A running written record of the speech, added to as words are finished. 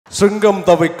சிங்கம்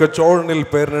தவிக்க சோழனில்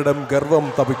பேர்னிடம் கர்வம்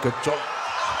தவிக்க சோழ்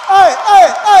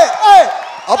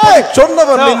அப்படி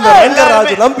சொன்னவர் இந்த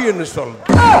ரங்கராஜ் நம்பி என்று சொல்.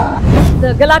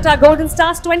 The Galatta Golden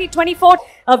Stars 2024.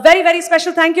 A very, very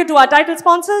special thank you to our title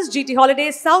sponsors, GT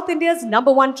Holidays, South India's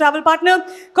 #1 travel partner,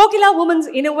 Kokila Women's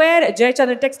Innerwear,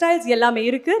 Jeyachandran Textiles, Yellame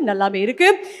irukku, Nallame irukku,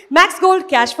 Max Gold,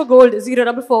 Cash for Gold,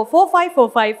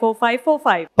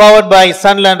 04445454545. Powered by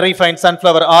Sunland Refined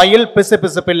Sunflower Oil,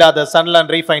 Pisipillada Sunland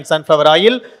Refined Sunflower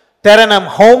Oil, Terrenum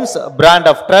Homes, brand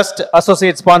of trust.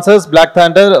 Associate sponsors, Black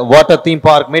Thunder, Water Theme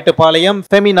Park, Metupalayam,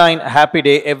 Feminine, Happy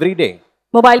Day Every Day.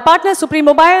 Mobile partner, Supreme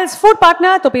Mobiles. Food partner,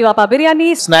 Topiwapa Biryani.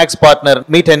 Snacks partner,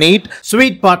 Meet and Eat.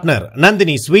 Sweet partner,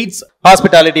 Nandini Sweets.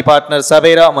 Hospitality partner,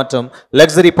 Savera மற்றும்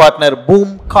luxury partner, Boom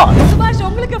Car. சுபாஷ்,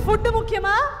 உங்களுக்கு food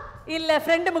முக்கியமா இல்ல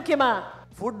friend முக்கியமா?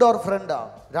 Food R ஃப்ரெண்டா?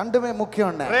 ரெண்டுமே முக்கியம்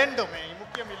அண்ணே. ரெண்டுமே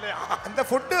முக்கியம் இல்ல. அந்த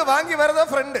ஃபுட் வாங்கி வரதா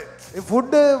ஃப்ரெண்ட்.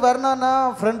 ஃபுட் வரணும்னா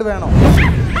ஃப்ரெண்ட் வேணும்.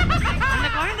 அந்த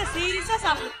குழந்தை சீரியஸா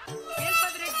சாப்பிடு.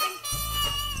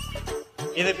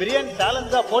 இது பிரியாணி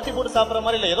சேலஞ்சா போட்டி போட்டு சாப்பிடுற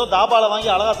மாதிரி இல்ல, ஏதோ தாபால வாங்கி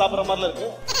அழகா சாப்பிடுற மாதிரி இருக்கு.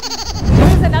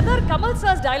 There is another Kamal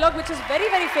sir's dialogue which is very,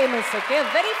 very famous, okay? A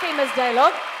very famous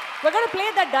dialogue. We're going to play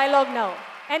that dialogue now.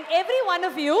 And every one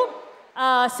of you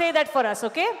say that for us,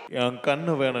 okay? என்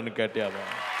கண்ணு வேணும்னு கேட்டியாவா?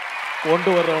 கொண்டு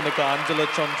வர்றவனுக்கு 5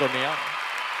 லட்சம் சொன்னியா?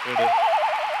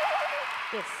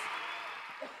 Yes.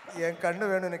 என் கண்ணு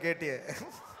வேணும்னு கேட்டியே.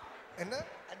 என்ன?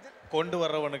 கொண்டு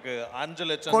வர்றவனுக்கு 5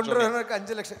 லட்சம். கொண்டு வர்றவனுக்கு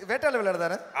 5 லட்சம். வேட்டால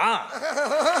விளையாடுதானே?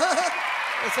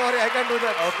 Sorry, I can't do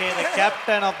that. Okay, the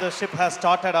captain of the ship has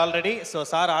started already. So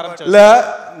sir ஆரம்பிச்சு. இல்ல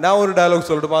நான் ஒரு டயலாக்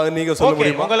சொல்லட்டுமா? நீங்க சொல்ல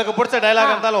முடியுமா? உங்களுக்கு பிடிச்ச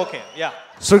டயலாக் இருந்தாலும் ஓகே. யா.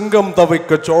 சிங்கம்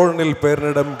தவிக்க சோழனில்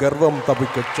பேர்னிடம் கர்வம்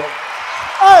தவிக்க சோழ்.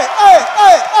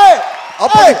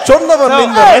 அப்படி சொன்னவர்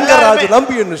இந்த ரங்கராஜ்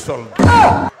நம்பி என்று சொல்.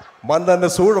 மன்னன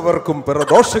சூழவர்க்கும் பிற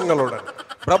தோஷங்களுடன்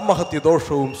பிரம்மஹத்தி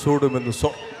தோஷவும் சூடும் என்று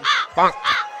சொல்.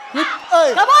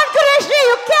 Come on, Kureshni,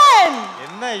 you can!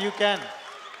 என்ன you can?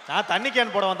 நான் தண்ணி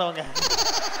கேன் போட வந்தவங்க.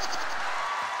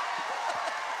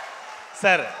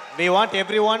 Sir, we want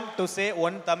everyone to say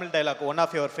one Tamil dialogue, one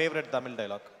of your favorite Tamil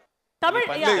dialogue. Tamil,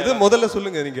 இது முதல்ல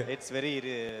சொல்லுங்க நீங்க. It's very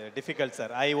difficult, sir.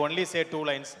 I only say 2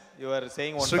 lines. You are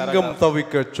saying one சிங்கம் paragraph.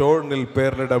 தவிக்க சோழனில்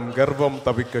பேர்னிடம் கர்வம்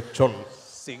தவிக்க சொல்.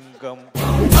 சிங்கம்.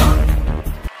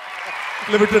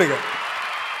 இல்ல விட்டுடுங்க.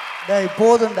 டேய்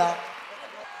போதும்டா.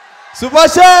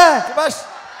 சுபாஷ்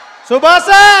சுபாஷ்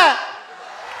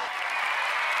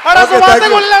அட சுபாஷ்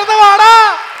உள்ள இருந்து வாடா.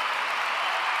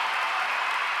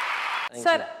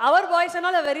 Sir, our boys and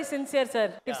all are very sincere, sir.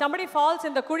 If somebody falls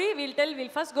in the kudi, we'll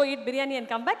first go eat biryani and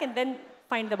come back and then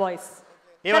find the boys.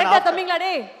 Correct ah தம்பிங்களா?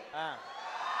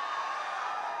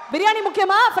 Biryani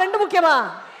mukkiyama, friend mukkiyama?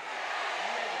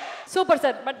 Super,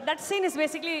 sir. But that scene is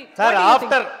basically. Sir,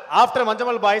 after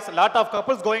Manjummel boys, lot of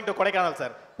couples going to Kodaikanal,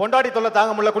 sir. பொண்டாட்டி தொல்லை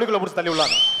தாங்க முடியல, குடிக்குள்ள புடிச்சு தள்ளி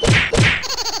விடலாம்.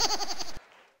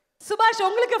 சுபாஷ்,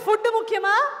 உங்களுக்கு food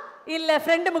முக்கியமா இல்ல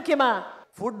ஃப்ரெண்ட் முக்கியமா?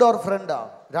 ஃபுட் ஆர் ஃப்ரெண்டா?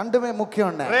 ரெண்டுமே முக்கியம்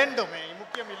அண்ணே. ரெண்டுமே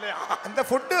முக்கியம் இல்ல. அந்த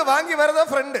ஃபுட் வாங்கி வரதா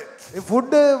ஃப்ரெண்ட்.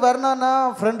 ஃபுட் வரணும்னா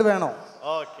ஃப்ரெண்ட் வேணும்.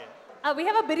 Okay. We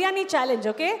have a biryani challenge,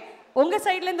 okay? உங்க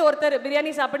சைடுல இருந்து ஒருத்தர்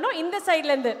பிரியாணி சாப்பிடணும், இந்த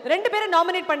சைடுல இருந்து ரெண்டு பேரை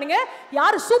நாமினேட் பண்ணுங்க.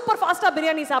 யார் சூப்பர் ஃபாஸ்டா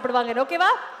பிரியாணி சாப்பிடுவாங்க,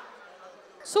 ஓகேவா?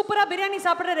 சூப்பரா பிரியாணி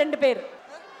சாப்பிடுற ரெண்டு பேர்.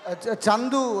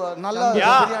 சந்து நல்லா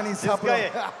பிரியாணி சாப்பிடுவாங்க.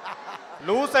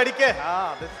 லூஸ் அடிக்க.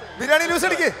 பிரியாணி லூஸ்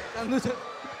அடிக்க.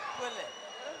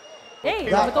 ஏய்,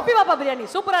 தொப்பி பாப்பா பிரியாணி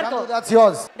சூப்பரா இருக்கும். That's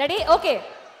yours. Ready? Okay.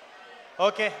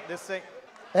 Okay, this thing.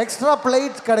 Extra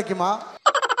plate கிடைக்குமா?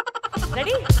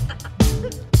 Ready?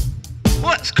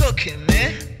 What's cooking,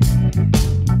 man?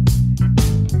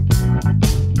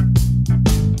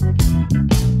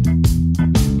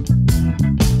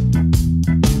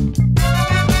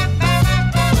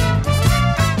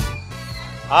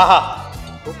 ஆஹா,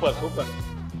 சூப்பர் சூப்பர்.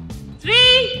 3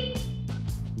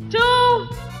 2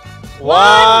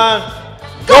 1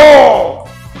 go.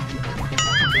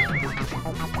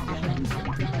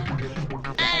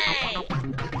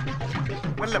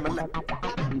 மெல்ல மெல்ல.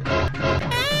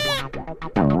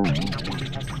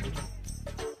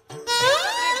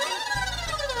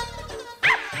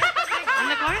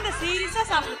 அந்த குழந்தை சீரியஸா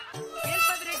சாப்பிடு.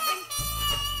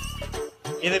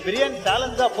 இது பிரியாணி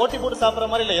சேலஞ்சா போட்டி போட்டு சாப்பிடுற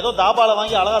மாதிரி இல்ல, ஏதோ தாபால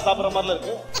வாங்கி அழகா சாப்பிடுற மாதிரி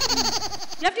இருக்கு.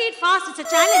 You have to eat fast, it's a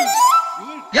challenge.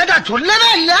 ஏடா சொல்லவே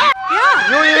இல்ல.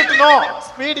 You eat no,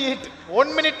 speed eat. 1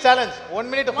 minute challenge. 1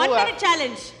 minute. 1 minute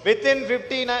challenge. Within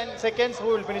 59 seconds who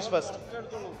will finish first?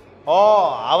 ஓ,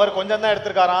 அவர் கொஞ்சம் தான்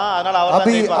எடுத்துக்காராம், அதனால அவர் தான்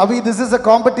ஜெயிப்பார். Abhi, this is a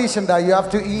competition da. You have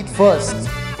to eat first.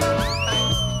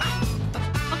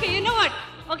 Okay, you know what?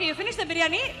 Okay, you finish the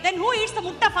biryani, then who eats the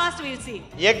mutta fast, we'll see.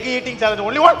 Egg eating challenge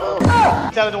only one.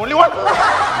 Challenge only one.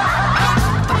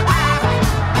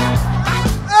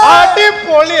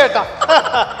 அடிப்பொலியடா.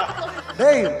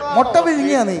 டேய் மொட்டை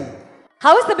விழுங்கியா நீ?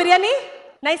 How is the biryani?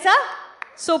 Nice, huh?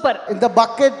 Super. In the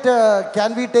bucket,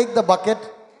 can we take the bucket?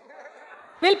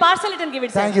 We'll parcel it and give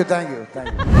it. Thank you, thank you, thank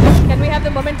you. Can we have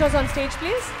the mementos on stage,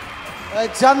 please?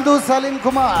 Chandu Salim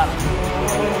Kumar.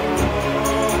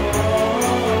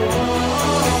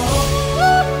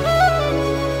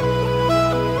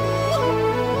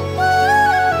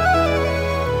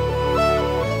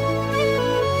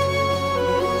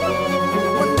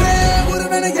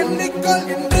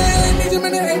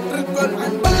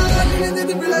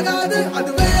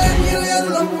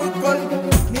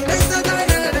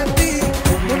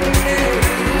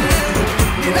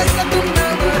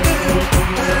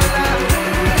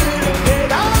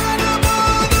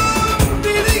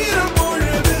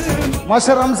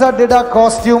 Masha Ramza did our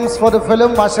costumes for the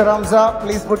film. Masha Ramza,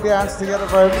 please put your hands together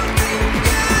for him.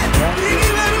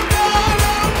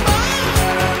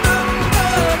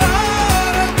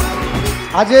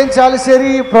 Ajay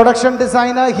Chaliseri, production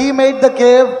designer, he made the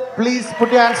cave. Please put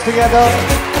your hands together.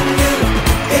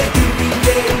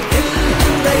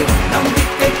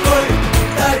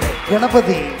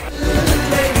 Ganapati.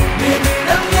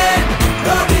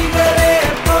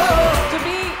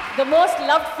 The most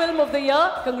loved film of the year.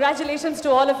 Congratulations to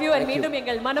all of you and meedum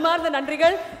engal manamartha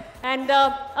nandrigal. And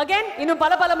again, இன்னும்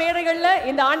பல மேடைகள்ல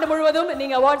இந்த ஆண்டு முழுவதும்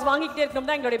நீங்க awards வாங்கிட்டே இருக்கணும்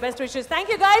தான் எங்களுடைய best wishes. Thank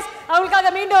you guys. அவங்களுக்காக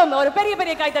மீண்டும் ஒரு பெரிய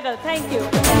கைத்தட்டல். Thank you.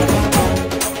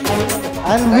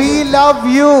 And we love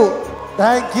you.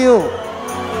 Thank you.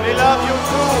 We love you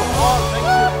too. All thank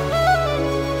you.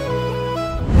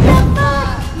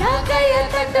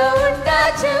 நாகையத்தட்ட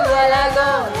உண்டாச்சு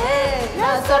உலகம்.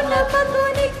 நான் சொன்ன பங்கு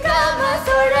நிக்காம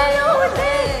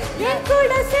சுழலுடே. என்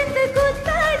கூட சேர்ந்து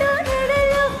குத்தாடும்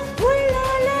நிழலும்.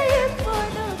 உள்ளால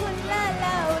எப்போதும் உள்ளால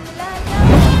உள்ளால.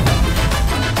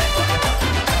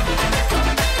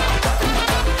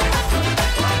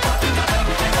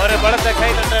 ஒரு படத்தை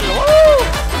கை தட்டல்.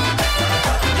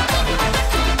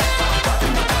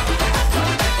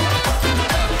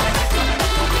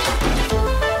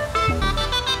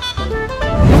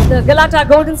 The Galatta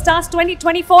Golden Stars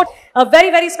 2024. A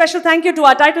very special thank you to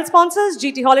our title sponsors,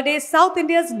 GT Holidays, South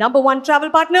India's #1 travel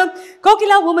partner,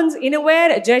 Kokila Women's Innerwear,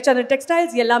 Jeyachandran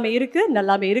Textiles, Yellame irukku,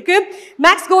 Nallame irukku,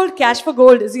 Max Gold, Cash for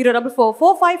Gold,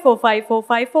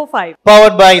 04445454545.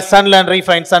 Powered by Sunland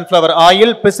Refined Sunflower Oil,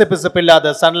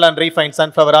 Pisipillada Sunland Refined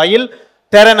Sunflower Oil,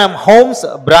 Terrenum Homes,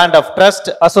 brand of trust,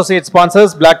 associate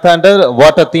sponsors, Black Thunder,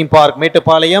 Water Theme Park,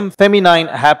 Metupalayam, Feminine,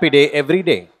 Happy Day Every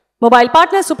Day. Mobile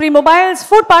partner, Supreme Mobiles,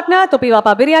 food partner,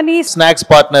 Topiwapa Biryani, Snacks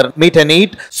partner, Meet and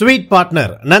Eat, Sweet partner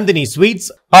Nandini Sweets,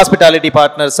 Hospitality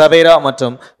partner, Savera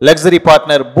மற்றும் luxury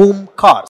partner, Boom Cars.